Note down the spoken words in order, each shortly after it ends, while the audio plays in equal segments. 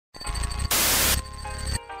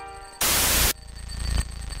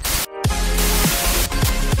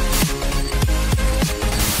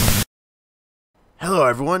Hello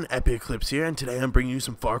everyone, Eclipse here, and today I'm bringing you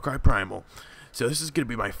some Far Cry Primal. So this is going to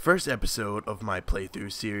be my first episode of my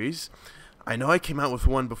playthrough series. I know I came out with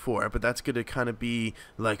one before, but that's going to kind of be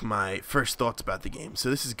like my first thoughts about the game. So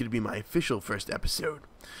this is going to be my official first episode.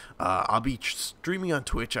 I'll be streaming on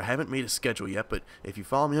Twitch. I haven't made a schedule yet, but if you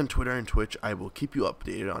follow me on Twitter and Twitch, I will keep you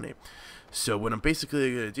updated on it. So what I'm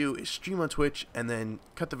basically going to do is stream on Twitch and then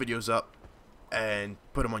cut the videos up and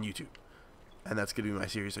put them on YouTube. And that's going to be my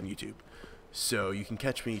series on YouTube. So you can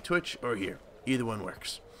catch me Twitch or here. Either one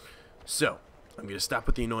works. So I'm going to stop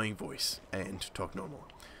with the annoying voice and talk normal.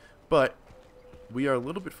 But we are a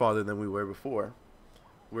little bit farther than we were before.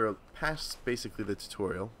 We're past basically the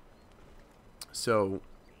tutorial. So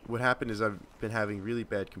what happened is I've been having really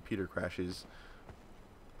bad computer crashes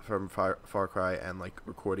from Far Cry and like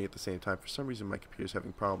recording at the same time. For some reason my computer's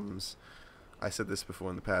having problems. I said this before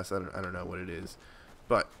in the past. I don't know what it is.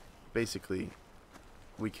 But basically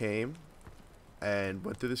we came and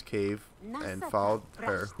went through this cave and followed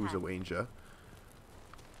her, who's a Ranger,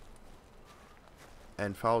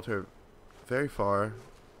 and followed her very far.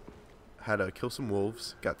 Had to kill some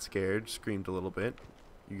wolves, got scared, screamed a little bit.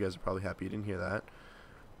 You guys are probably happy you didn't hear that.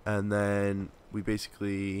 And then we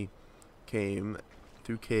basically came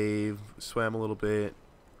through cave, swam a little bit,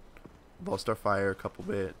 lost our fire a couple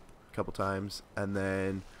times, and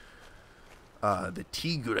then the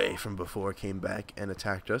tigre from before came back and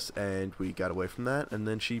attacked us, and we got away from that. And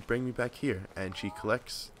then she bring me back here, and she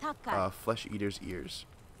collects flesh eater's ears,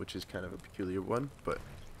 which is kind of a peculiar one, but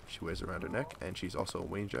she wears around her neck. And she's also a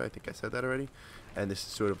Ranger. I think I said that already. And this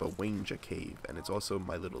is sort of a Ranger cave, and it's also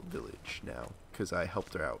my little village now because I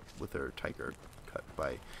helped her out with her tiger cut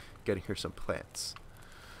by getting her some plants.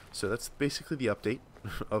 So that's basically the update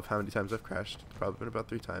of how many times I've crashed. It's probably been about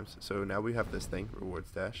 3 times. So now we have this thing,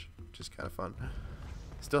 rewards dash, which is kind of fun.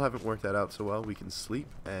 Still haven't worked that out so well. We can sleep,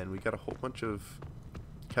 and we got a whole bunch of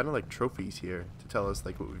kind of like trophies here to tell us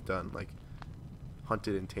like what we've done, like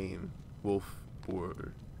hunted and tamed wolf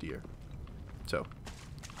or deer. So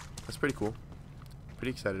that's pretty cool.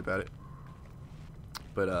 Pretty excited about it.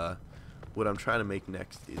 But what I'm trying to make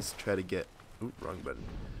next is try to get wrong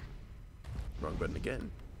button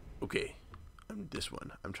again. Okay, this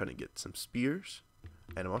one. I'm trying to get some spears,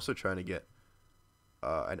 and I'm also trying to get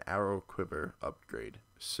an arrow quiver upgrade.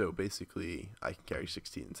 So basically, I can carry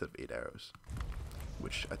 16 instead of 8 arrows,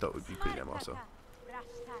 which I thought would be pretty damn awesome.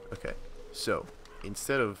 Okay, so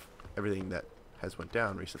instead of everything that has went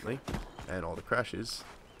down recently, and all the crashes,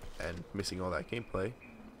 and missing all that gameplay,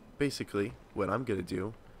 basically what I'm gonna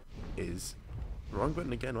do is wrong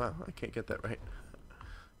button again. Wow, I can't get that right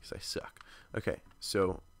because I suck. Okay,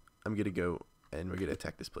 so I'm gonna go and we're gonna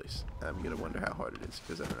attack this place. I'm gonna wonder how hard it is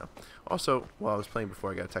because I don't know. Also, while I was playing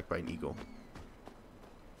before, I got attacked by an eagle.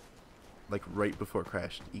 Like right before it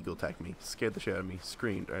crashed, eagle attacked me, scared the shit out of me,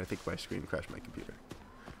 screamed, and I think my scream crashed my computer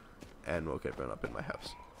and woke everyone up in my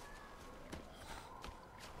house.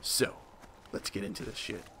 So let's get into this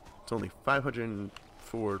shit. It's only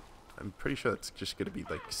 504. I'm pretty sure that's just gonna be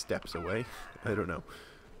like steps away. I don't know.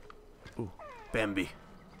 Ooh, Bambi.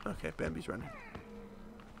 Okay, Bambi's running.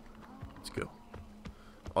 Let's go.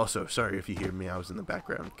 Also, sorry if you hear meows in the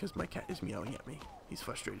background, because my cat is meowing at me. He's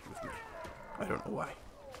frustrated with me. I don't know why.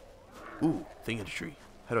 Ooh, thing in a tree.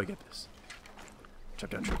 How do I get this?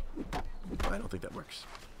 Chop down tree. I don't think that works.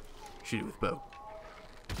 Shoot it with bow.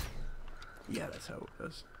 Yeah, that's how it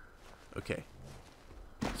goes. Okay.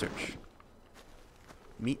 Search.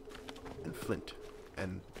 Meat and flint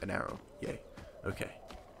and an arrow. Yay. Okay.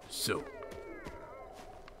 So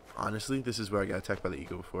honestly, this is where I got attacked by the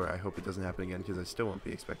eagle before. I hope it doesn't happen again because I still won't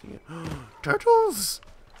be expecting it. Turtles!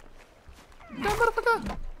 That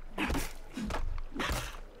motherfucker!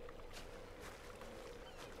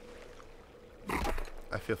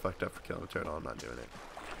 I feel fucked up for killing a turtle. I'm not doing it.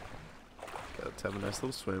 Okay, let's have a nice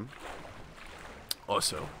little swim.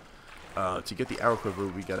 Also, to get the arrow quiver,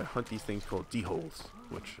 we gotta hunt these things called D-holes,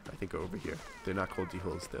 which I think are over here. They're not called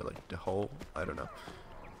D-holes, they're like D-hole. I don't know.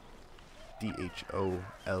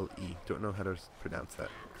 D-H-O-L-E. Don't know how to pronounce that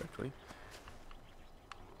correctly.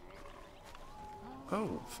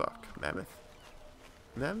 Oh, fuck. Mammoth.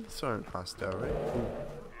 Mammoths aren't hostile, right? Ooh.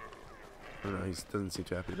 I don't know, he doesn't seem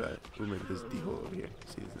too happy about it. Ooh, maybe there's a D-hole over here.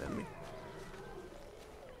 See, there's an enemy.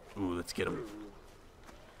 Ooh, let's get him.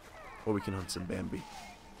 Or we can hunt some Bambi.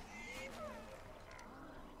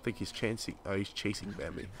 I think he's chasing. Oh, he's chasing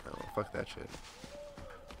Bambi. Oh, fuck that shit.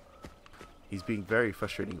 He's being very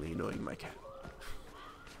frustratingly annoying, my cat.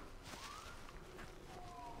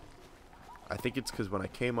 I think it's because when I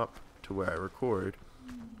came up to where I record,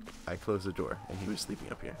 I closed the door and he was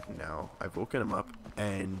sleeping up here. Now I've woken him up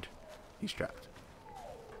and he's trapped.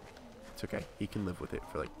 It's okay. He can live with it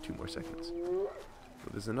for like 2 more seconds.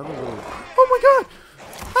 But there's another little... Oh my god!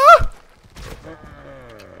 Ah!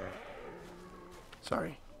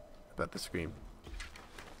 Sorry about the scream.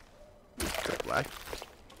 Black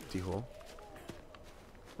D-hole.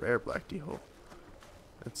 Rare black D-hole.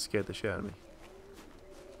 That scared the shit out of me.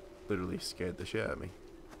 Literally scared the shit out of me.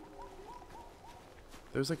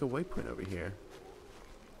 There's like a waypoint over here.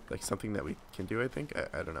 Like something that we can do, I think.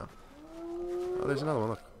 I don't know. Oh, there's another one,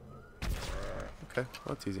 look. Okay, well,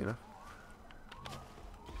 that's easy enough.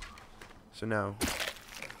 So now,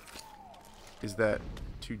 is that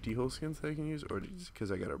 2 D-hole skins that I can use, or just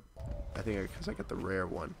because I got because I got the rare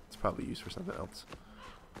one, it's probably used for something else.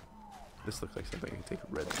 This looks like something I can take a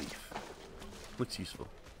red leaf. Looks useful.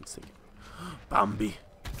 Let's take it. Bambi.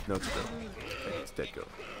 No, it's a goat. Okay, it's dead goat.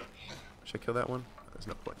 Should I kill that one? There's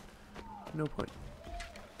no point. No point.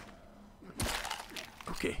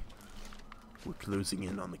 Okay. We're closing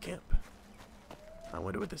in on the camp. I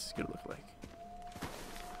wonder what this is gonna look like.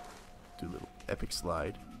 Do a little epic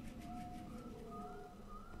slide.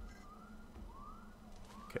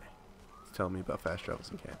 Okay. It's telling me about fast travels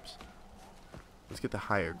and camps. Let's get the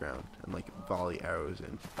higher ground and like volley arrows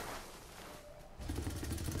in.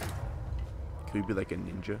 Can we be like a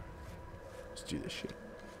ninja? Let's do this shit.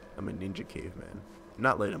 I'm a ninja caveman.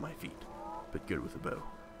 Not light on my feet, but good with a bow.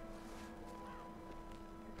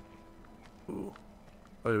 Ooh.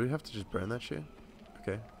 Oh, do we have to just burn that shit?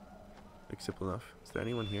 Okay. Like simple enough. Is there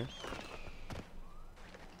anyone here?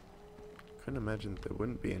 Couldn't imagine that there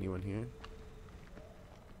wouldn't be anyone here.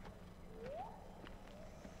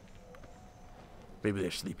 Maybe they're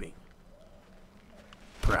sleeping.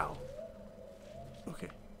 Prowl. Okay.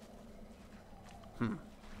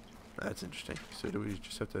 That's interesting. So do we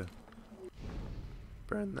just have to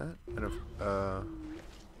burn that? I don't.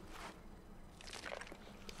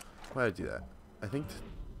 Why did I do that? I think.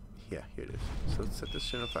 Yeah, here it is. So let's set this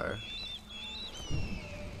shit on fire.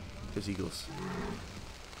 There's eagles.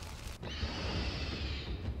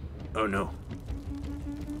 Oh no.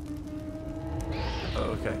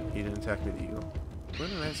 Oh, okay. He didn't attack me, the eagle. What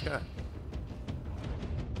a nice guy.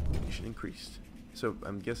 Mission increased. So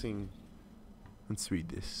I'm guessing. Let's read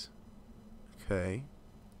this. Okay.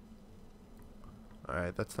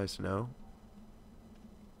 Alright, that's nice to know.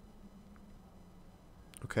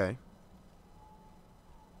 Okay.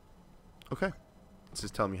 Okay. This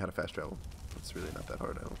is telling me how to fast travel. It's really not that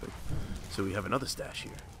hard, I don't think. So we have another stash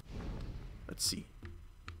here. Let's see.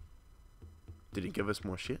 Did it give us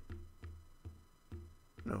more shit?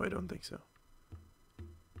 No, I don't think so.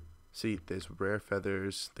 See, there's rare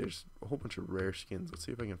feathers. There's a whole bunch of rare skins. Let's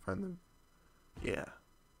see if I can find them. Yeah.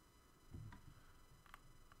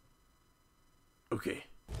 Okay.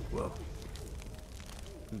 Well,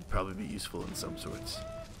 it'd probably be useful in some sorts.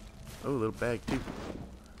 Oh, a little bag too.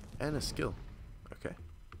 And a skill. Okay.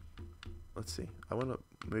 Let's see. I want to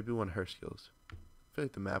maybe one of her skills. I feel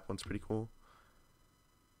like the map one's pretty cool.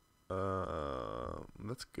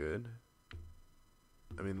 That's good.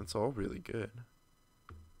 I mean, that's all really good.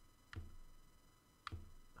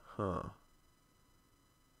 Huh.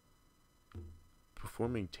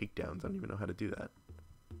 Performing takedowns. I don't even know how to do that.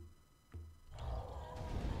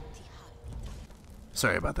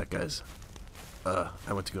 Sorry about that, guys. I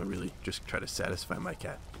went to go really just try to satisfy my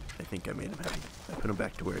cat. I think I made him happy. I put him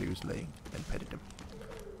back to where he was laying and petted him.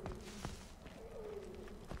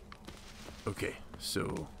 Okay,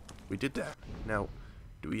 so we did that. Now,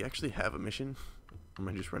 do we actually have a mission? Or am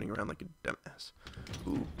I just running around like a dumbass?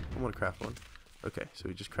 Ooh, I want to craft one. Okay, so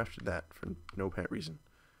we just crafted that for no apparent reason.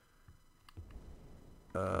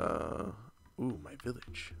 Ooh, my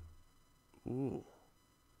village. Ooh.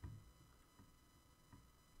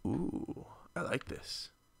 Ooh, I like this.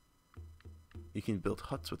 You can build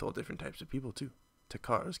huts with all different types of people too.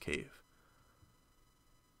 Takar's cave.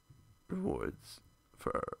 Rewards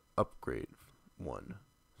for upgrade 1.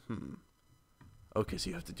 Okay, so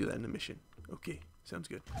you have to do that in the mission. Okay, sounds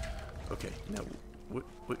good. Okay, now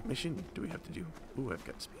what mission do we have to do? Ooh, I've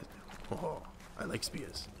got spears now. Oh, I like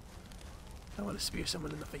spears. I want to spear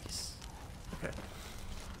someone in the face. Okay.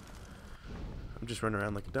 I'm just running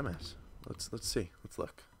around like a dumbass. Let's see. Let's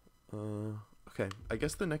look. Okay. I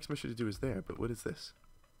guess the next mission to do is there, but what is this?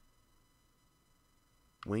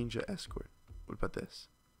 Wanja Escort. What about this?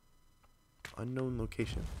 Unknown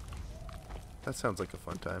location. That sounds like a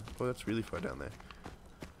fun time. Oh, that's really far down there.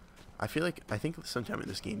 I think sometime in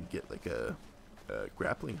this game you get like a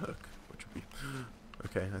grappling hook, which would be...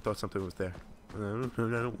 Okay, I thought something was there. I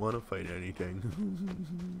don't want to fight anything.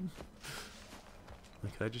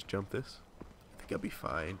 Like, can I just jump this? I think I'll be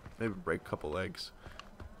fine. Maybe break a couple legs.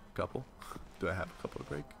 Couple? Do I have a couple to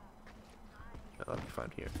break? Yeah, I'll be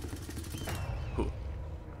fine here.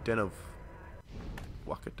 Den of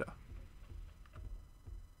Wakata.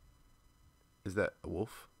 Is that a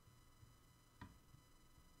wolf?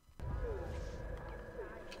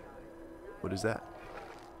 What is that?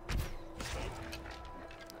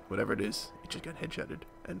 Whatever it is, it just got headshotted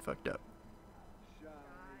and fucked up.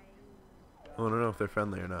 I don't know if they're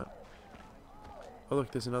friendly or not. Oh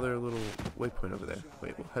look, there's another little waypoint over there.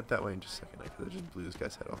 Wait, we'll head that way in just a second. I just blew this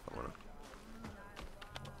guy's head off. I wanna.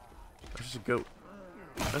 That's just a goat.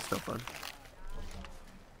 That's no fun.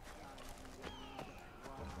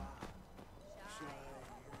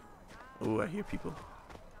 Oh, I hear people.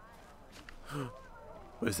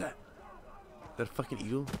 What is that? Is that a fucking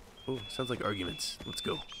eagle? Oh, sounds like arguments. Let's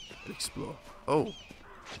go and explore. Oh,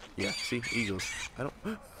 yeah. See, eagles. I don't.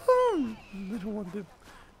 I don't want them.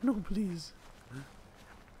 No, please.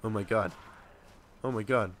 Oh my god. Oh my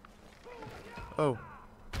god. Oh,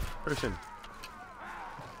 person.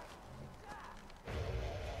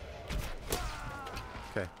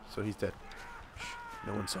 Okay, so he's dead. Shh,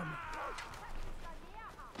 no one saw me.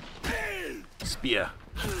 Spear.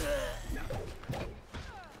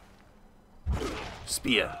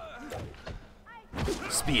 Spear.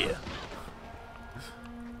 Spear.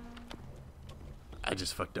 I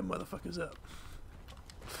just fucked them motherfuckers up.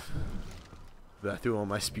 But I threw all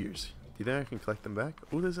my spears. Do you think I can collect them back?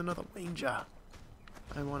 Oh, there's another ranger.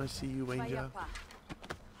 I want to see you, ranger.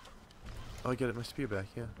 Oh, I get my spear back,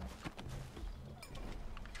 yeah.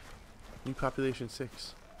 New population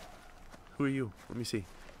 6. Who are you? Let me see.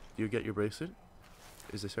 Do you get your bracelet?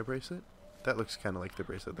 Is this our bracelet? That looks kind of like the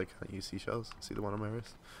bracelet that kind of use seashells. See the one on my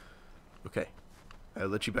wrist? Okay. I'll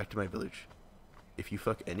let you back to my village. If you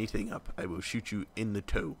fuck anything up, I will shoot you in the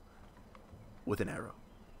toe with an arrow.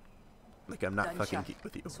 Like I'm not fucking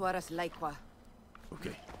with you.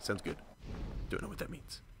 Okay, sounds good. Don't know what that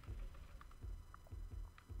means.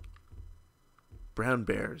 Brown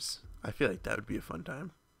bears. I feel like that would be a fun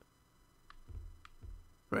time.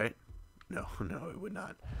 Right? No, no, it would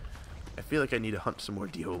not. I feel like I need to hunt some more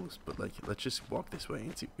D-holes, but like, let's just walk this way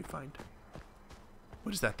and see what we find.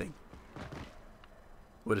 What is that thing?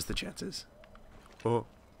 What is the chances? Oh,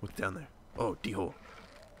 what's down there? Oh, D-hole.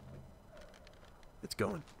 It's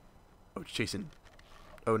going. Oh, it's chasing.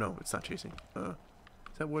 Oh no, it's not chasing. Is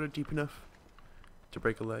that water deep enough to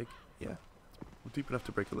break a leg? Yeah, deep enough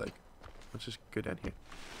to break a leg. Let's just go down here.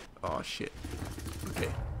 Oh shit.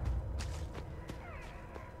 Okay.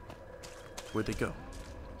 Where'd they go?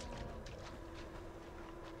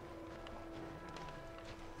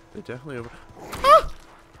 They're definitely over. Ah!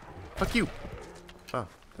 Fuck you! Oh,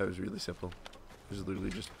 that was really simple. It was literally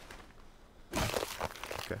just.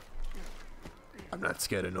 Okay. I'm not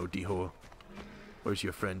scared of no D-hole. Where's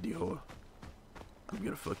your friend, D-hole? I'm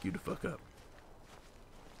gonna fuck you to fuck up.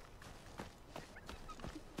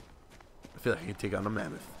 I feel like I can take on a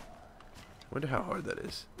mammoth. I wonder how hard that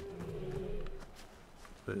is.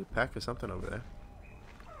 There's a pack of something over there.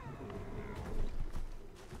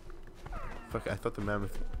 Fuck, I thought the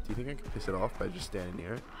mammoth... Do you think I can piss it off by just standing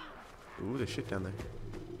near it? Ooh, there's shit down there.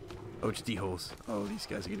 Oh, it's D-holes. Oh, these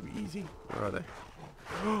guys are gonna be easy. Where are they?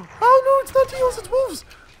 Oh no, it's not D-holes, it's wolves!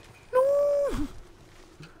 No!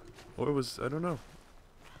 Or it was... I don't know.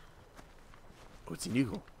 Oh, it's an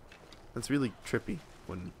eagle. That's really trippy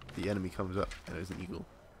when the enemy comes up and there's an eagle.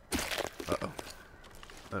 Uh-oh.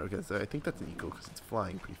 Okay, so I think that's an eagle because it's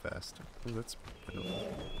flying pretty fast. Oh, that's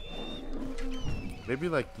annoying. Maybe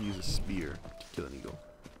like use a spear to kill an eagle.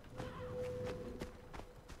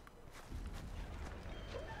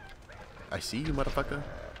 I see you, motherfucker.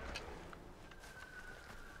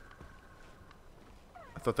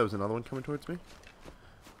 I thought that was another one coming towards me.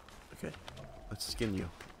 Okay, let's skin you,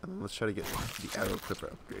 and then let's try to get the arrow clipper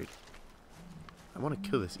upgrade. I want to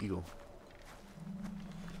kill this eagle.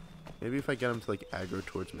 Maybe if I get him to like aggro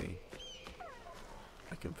towards me,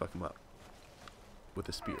 I can fuck him up with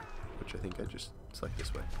a spear, which I think I just select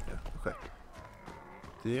this way. Yeah, okay.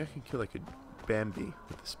 Do you think I can kill like a Bambi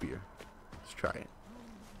with a spear? Let's try it.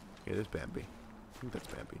 Yeah, there's Bambi. I think that's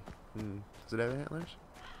Bambi. Does it have antlers?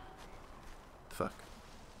 Fuck.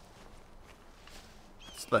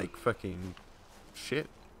 It's like fucking shit.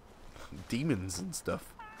 Demons and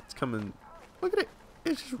stuff. It's coming. Look at it.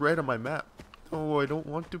 It's just right on my map. Oh, I don't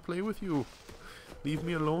want to play with you. Leave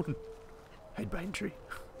me alone. Hide behind tree.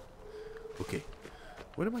 Okay.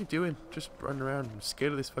 What am I doing? Just running around. I'm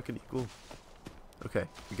scared of this fucking eagle. Okay,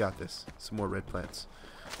 we got this. Some more red plants.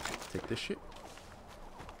 Take this shit.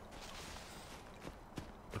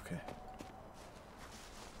 Okay.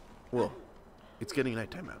 Whoa. It's getting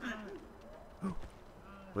nighttime out. Oh.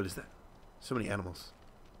 What is that? So many animals.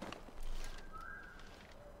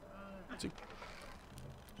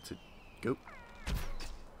 It's a goat.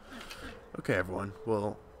 Okay, everyone.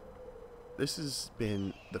 Well, this has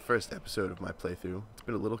been the first episode of my playthrough. It's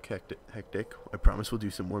been a little hectic. I promise we'll do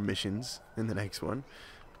some more missions in the next one.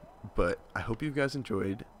 But I hope you guys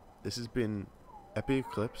enjoyed. This has been Epic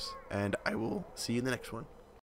Eclipse, and I will see you in the next one.